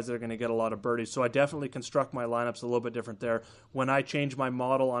want guys that are going to get a lot of birdies. So I definitely construct my lineups a little bit different there. When I change my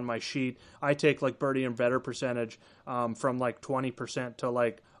model on my sheet, I take like birdie and better percentage from like 20% to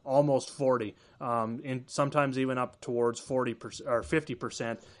like almost 40, and sometimes even up towards 40% or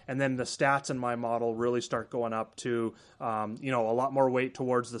 50%. And then the stats in my model really start going up to, a lot more weight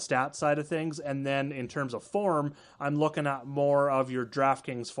towards the stat side of things. And then in terms of form, I'm looking at more of your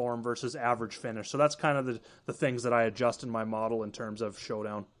DraftKings form versus average finish. So that's kind of the things that I adjust in my model in terms of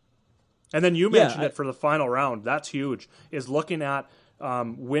Showdown. And then you mentioned it for the final round. That's huge, is looking at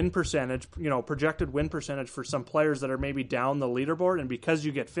win percentage, projected win percentage for some players that are maybe down the leaderboard. And because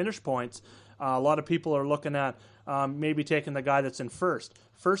you get finish points, a lot of people are looking at maybe taking the guy that's in first.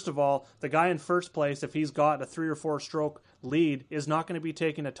 First of all, the guy in first place, if he's got a 3 or 4 stroke lead, is not going to be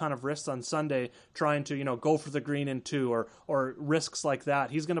taking a ton of risks on Sunday trying to, go for the green in 2 or risks like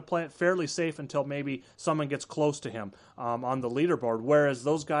that. He's going to play it fairly safe until maybe someone gets close to him on the leaderboard. Whereas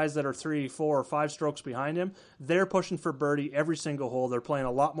those guys that are 3, 4, or 5 strokes behind him, they're pushing for birdie every single hole. They're playing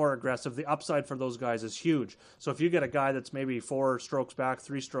a lot more aggressive. The upside for those guys is huge. So if you get a guy that's maybe 4 strokes back,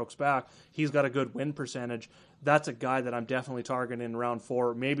 3 strokes back, he's got a good win percentage. That's a guy that I'm definitely targeting in round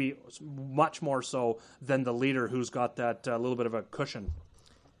 4, maybe much more so than the leader who's got that little bit of a cushion.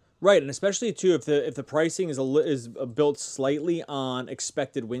 Right, and especially too if the pricing is built slightly on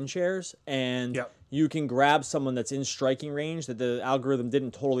expected win shares, and you can grab someone that's in striking range that the algorithm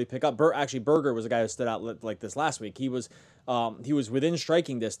didn't totally pick up. Actually, Berger was a guy who stood out like this last week. He was within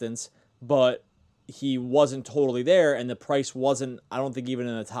striking distance, but he wasn't totally there, and the price wasn't, I don't think, even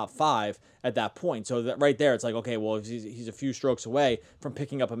in the top 5 at that point. So that right there, it's like, okay, well, he's a few strokes away from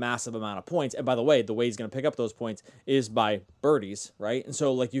picking up a massive amount of points. And by the way he's going to pick up those points is by birdies, right? And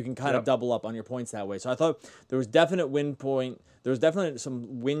so like you can kind of double up on your points that way. So I thought there was definite there was definitely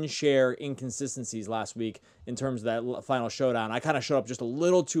some win share inconsistencies last week in terms of that final showdown. I kind of showed up just a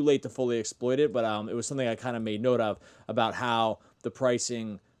little too late to fully exploit it, but it was something I kind of made note of about how the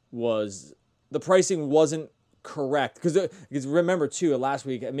pricing wasn't correct, because remember too, last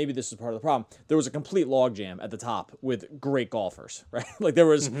week, and maybe this is part of the problem, there was a complete logjam at the top with great golfers, right? Like there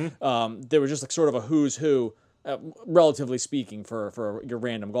was just like sort of a who's who, relatively speaking, for your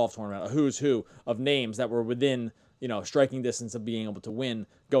random golf tournament, a who's who of names that were within striking distance of being able to win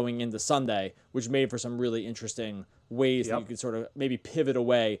going into Sunday, which made for some really interesting ways that you could sort of maybe pivot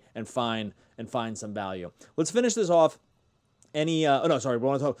away and find some value. Let's finish this off. We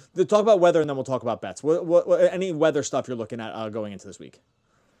want to talk about weather, and then we'll talk about bets. What any weather stuff you're looking at going into this week?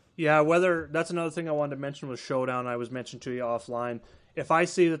 Yeah, weather, that's another thing I wanted to mention with Showdown. I was mentioning to you offline. If I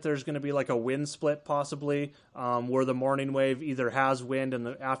see that there's going to be like a wind split possibly, where the morning wave either has wind and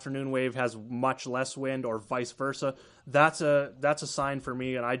the afternoon wave has much less wind, or vice versa, that's a sign for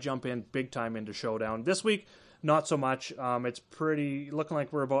me, and I jump in big time into Showdown. This week, not so much. It's pretty looking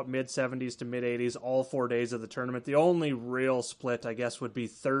like we're about mid-70s to mid-80s all 4 days of the tournament. The only real split, I guess, would be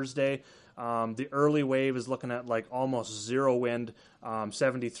Thursday. The early wave is looking at like almost zero wind,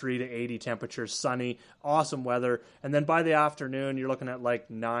 73 to 80 temperatures, sunny, awesome weather. And then by the afternoon, you're looking at like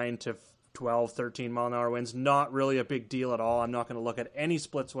 9 to 12, 13 mile an hour winds. Not really a big deal at all. I'm not going to look at any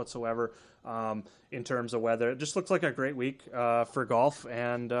splits whatsoever in terms of weather. It just looks like a great week for golf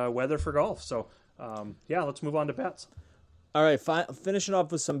and weather for golf. So let's move on to bets. All right, finishing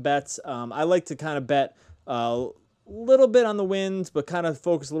off with some bets. I like to kind of bet a little bit on the winds, but kind of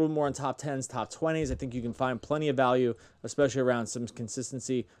focus a little more on top 10s, top 20s. I think you can find plenty of value, especially around some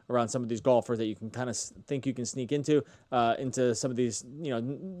consistency around some of these golfers that you can kind of think you can sneak into some of these,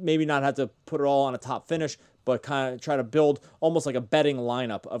 maybe not have to put it all on a top finish, but kind of try to build almost like a betting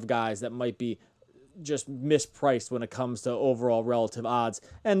lineup of guys that might be just mispriced when it comes to overall relative odds,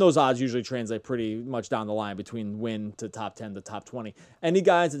 and those odds usually translate pretty much down the line between win to top 10 to top 20. Any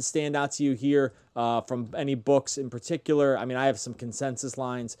guys that stand out to you here from any books in particular? I mean, I have some consensus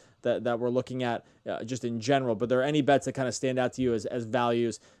lines that we're looking at just in general, but there are any bets that kind of stand out to you as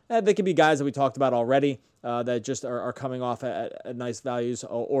values? They could be guys that we talked about already that just are coming off at nice values,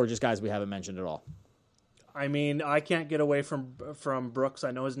 or just guys we haven't mentioned at all. I mean, I can't get away from Brooks.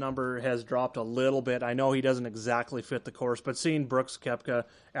 I know his number has dropped a little bit. I know he doesn't exactly fit the course, but seeing Brooks Koepka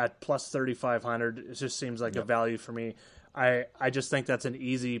at plus 3,500, it just seems like a value for me. I just think that's an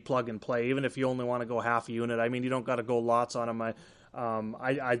easy plug and play, even if you only want to go half a unit. I mean, you don't got to go lots on him.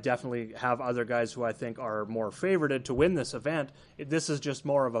 I definitely have other guys who I think are more favorited to win this event. This is just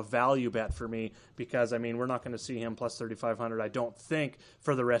more of a value bet for me because, I mean, we're not going to see him plus 3,500, I don't think,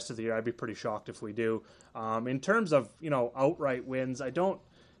 for the rest of the year. I'd be pretty shocked if we do. In terms of, outright wins, I don't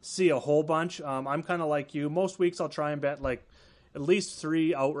see a whole bunch. I'm kind of like you. Most weeks I'll try and bet like at least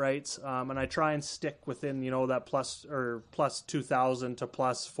 3 outrights, and I try and stick within that plus 2,000 to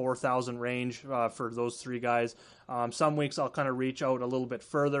plus 4,000 range for those 3 guys. Some weeks I'll kind of reach out a little bit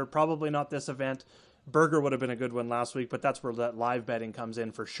further. Probably not this event. Burger would have been a good one last week, but that's where that live betting comes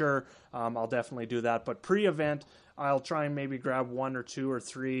in for sure. I'll definitely do that. But pre-event, I'll try and maybe grab 1 or 2 or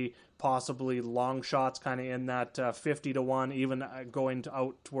 3 possibly long shots kind of in that 50 to 1, even going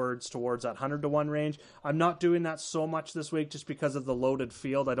towards that 100 to 1 range. I'm not doing that so much this week just because of the loaded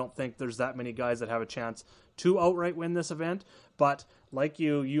field. I don't think there's that many guys that have a chance to outright win this event. But like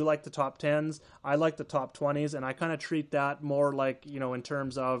you like the top 10s, I like the top 20s, and I kind of treat that more like, in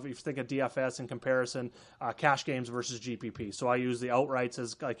terms of, if you think of DFS in comparison, cash games versus GPP. So I use the outrights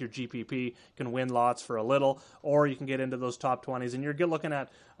as like your GPP. You can win lots for a little, or you can get into those top 20s, and you're looking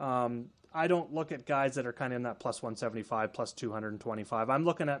at, I don't look at guys that are kind of in that plus 175, plus 225. I'm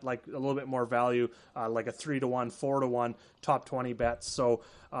looking at like a little bit more value, like a 3 to 1, 4 to 1 top 20 bets. So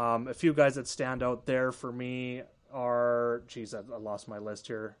a few guys that stand out there for me are, I lost my list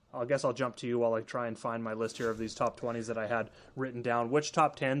here. I guess I'll jump to you while I try and find my list here of these top 20s that I had written down. Which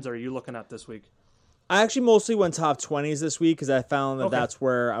top 10s are you looking at this week? I actually mostly went top 20s this week because I found that Okay. that's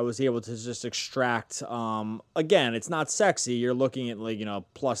where I was able to just extract. Again, it's not sexy. You're looking at like,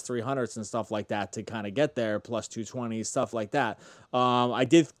 plus 300s and stuff like that to kind of get there, plus 220s, stuff like that. I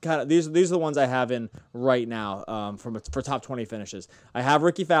did kind of, these are the ones I have in right now for top 20 finishes. I have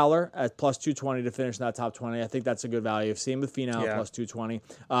Ricky Fowler at plus 220 to finish in that top 20. I think that's a good value. Same with Finau at plus 220.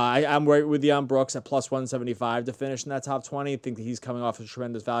 I'm right with you on Brooks at plus 175 to finish in that top 20. I think that he's coming off a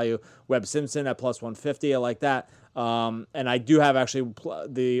tremendous value. Webb Simpson at plus 150. I like that. And I do have actually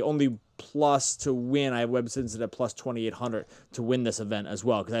the only plus to win. I have Webb Simpson at plus 2,800 to win this event as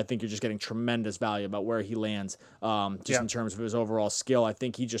well, because I think you're just getting tremendous value about where he lands in terms of his overall skill. I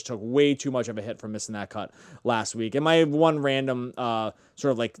think he just took way too much of a hit from missing that cut last week. And my one random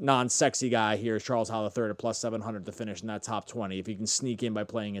sort of like non-sexy guy here is Charles Howell III at plus 700 to finish in that top 20. If you can sneak in by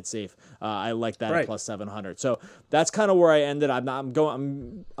playing it safe, I like that at plus 700. So that's kind of where I ended.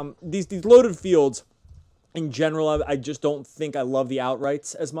 These loaded fields. In general, I just don't think I love the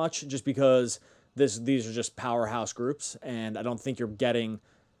outrights as much, just because these are just powerhouse groups, and I don't think you're getting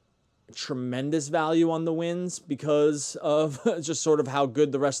tremendous value on the wins because of just sort of how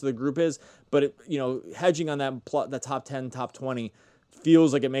good the rest of the group is. But hedging on that top 10, top 20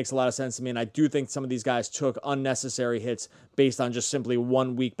 feels like it makes a lot of sense to me, and I do think some of these guys took unnecessary hits based on just simply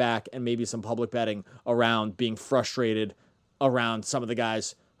 1 week back and maybe some public betting around being frustrated around some of the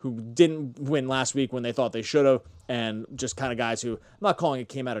guys who didn't win last week when they thought they should have, and just kind of guys who, I'm not calling it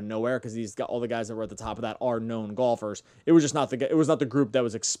came out of nowhere, because all the guys that were at the top of that are known golfers. It was just not the group that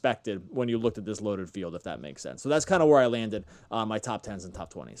was expected when you looked at this loaded field, if that makes sense. So that's kind of where I landed on my top 10s and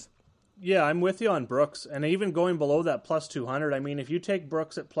top 20s. Yeah, I'm with you on Brooks. And even going below that plus 200, I mean, if you take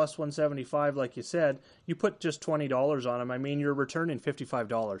Brooks at plus 175, like you said, you put just $20 on him. I mean, you're returning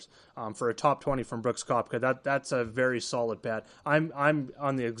 $55 for a top 20 from Brooks Koepka. That's a very solid bet. I'm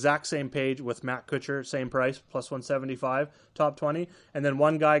on the exact same page with Matt Kuchar, same price, plus 175, top 20. And then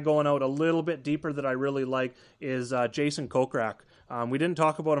one guy going out a little bit deeper that I really like is Jason Kokrak. We didn't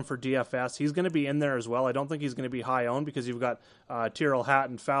talk about him for DFS. He's going to be in there as well. I don't think he's going to be high owned because you've got Tyrrell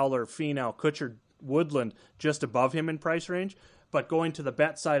Hatton, Fowler, Finau, Kuchar, Woodland just above him in price range. But going to the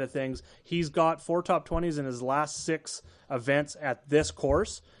bet side of things, he's got 4 top 20s in his last 6 events at this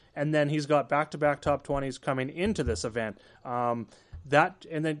course. And then he's got back-to-back top 20s coming into this event. And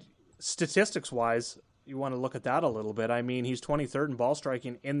then statistics-wise, you want to look at that a little bit. I mean, he's 23rd in ball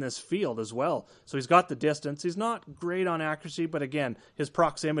striking in this field as well. So he's got the distance. He's not great on accuracy, but again, his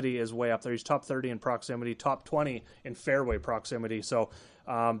proximity is way up there. He's top 30 in proximity, top 20 in fairway proximity. So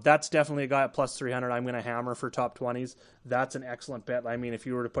that's definitely a guy at plus 300 I'm going to hammer for top 20s. That's an excellent bet. I mean, if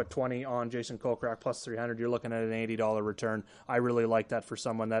you were to put 20 on Jason Kokrak plus 300, you're looking at an $80 return. I really like that for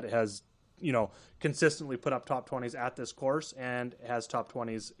someone that has consistently put up top 20s at this course and has top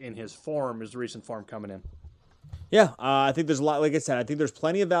 20s in his recent form coming in. Yeah, I think there's a lot, like I said, I think there's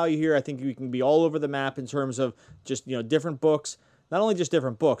plenty of value here. I think we can be all over the map in terms of just, different books, not only just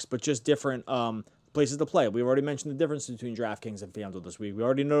different books, but just different places to play. We've already mentioned the difference between DraftKings and FanDuel this week. We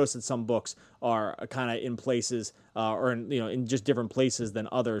already noticed that some books are kind of in places or in just different places than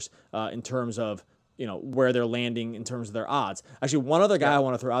others in terms of where they're landing in terms of their odds. Actually, one other guy I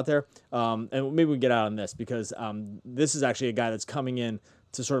want to throw out there, and maybe we can get out on this because this is actually a guy that's coming in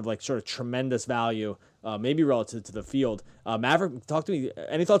to sort of tremendous value, maybe relative to the field. Maverick, talk to me.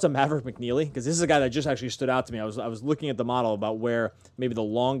 Any thoughts on Maverick McNeely? Because this is a guy that just actually stood out to me. I was looking at the model about where maybe the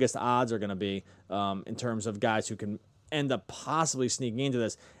longest odds are going to be in terms of guys who can end up possibly sneaking into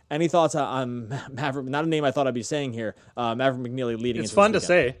this. Any thoughts on Maverick? Not a name I thought I'd be saying here. Maverick McNeely leading. It's fun to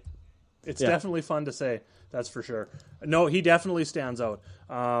say. It's definitely fun to say. That's for sure. No, he definitely stands out.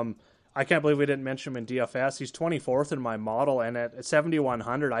 I can't believe we didn't mention him in DFS. He's 24th in my model, and at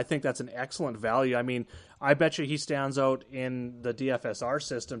 7,100, I think that's an excellent value. I mean, I bet you he stands out in the DFSR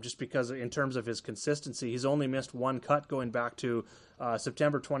system just because in terms of his consistency. He's only missed one cut going back to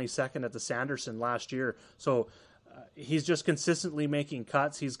September 22nd at the Sanderson last year. So he's just consistently making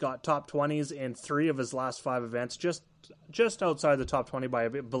cuts. He's got top 20s in 3 of his last 5 events, just outside the top 20 by, I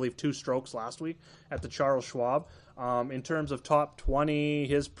believe, 2 strokes last week at the Charles Schwab. In terms of top 20,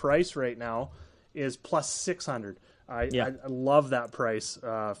 his price right now is plus 600. I love that price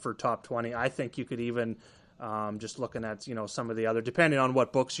for top 20. I think you could even, just looking at some of the other, depending on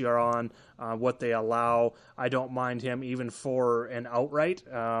what books you're on, what they allow, I don't mind him even for an outright.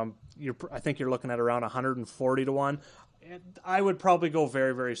 I think you're looking at around 140 to 1. I would probably go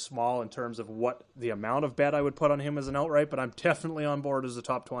very, very small in terms of what the amount of bet I would put on him as an outright, but I'm definitely on board as a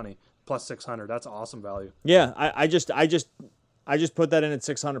top 20 plus 600. That's awesome value. Yeah, I just put that in at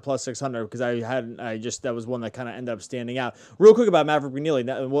 600 plus 600 because that was one that kind of ended up standing out. Real quick about Maverick McNeely,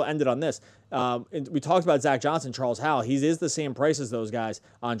 and we'll end it on this. We talked about Zach Johnson, Charles Howell. He is the same price as those guys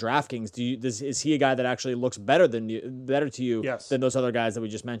on DraftKings. Is he a guy that actually looks better to you Yes. than those other guys that we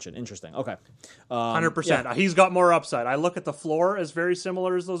just mentioned? Interesting. Okay. 100%. Yeah. He's got more upside. I look at the floor as very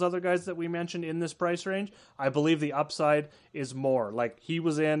similar as those other guys that we mentioned in this price range. I believe the upside is more. Like he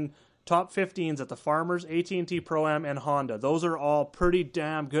was in top 15s at the Farmers, AT&T Pro-Am, and Honda. Those are all pretty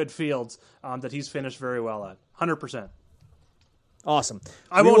damn good fields that he's finished very well at. 100%. Awesome.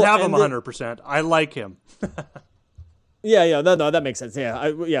 I won't have him 100%. I like him. Yeah, no, that makes sense.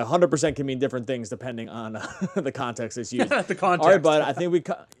 Yeah, 100% can mean different things depending on the context it's used. The context. All right, bud. I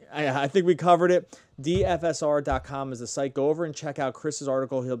think we covered it. DFSR.com is the site. Go over and check out Chris's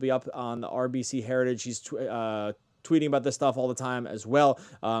article. He'll be up on the RBC Heritage. He's tweeting about this stuff all the time as well.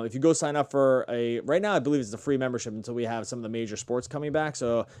 If you go sign up for right now I believe it's a free membership until we have some of the major sports coming back.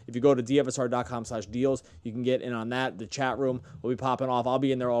 So if you go to DFSR.com/deals, you can get in on that. The chat room will be popping off. I'll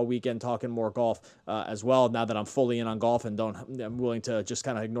be in there all weekend talking more golf as well, now that I'm fully in on golf and I'm willing to just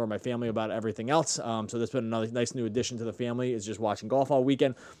kind of ignore my family about everything else. So that's been another nice new addition to the family, is just watching golf all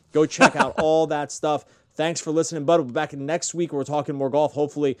weekend. Go check out all that stuff. Thanks for listening, bud. We'll be back next week where we're talking more golf,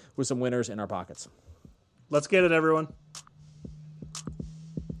 hopefully with some winners in our pockets. Let's get it, everyone.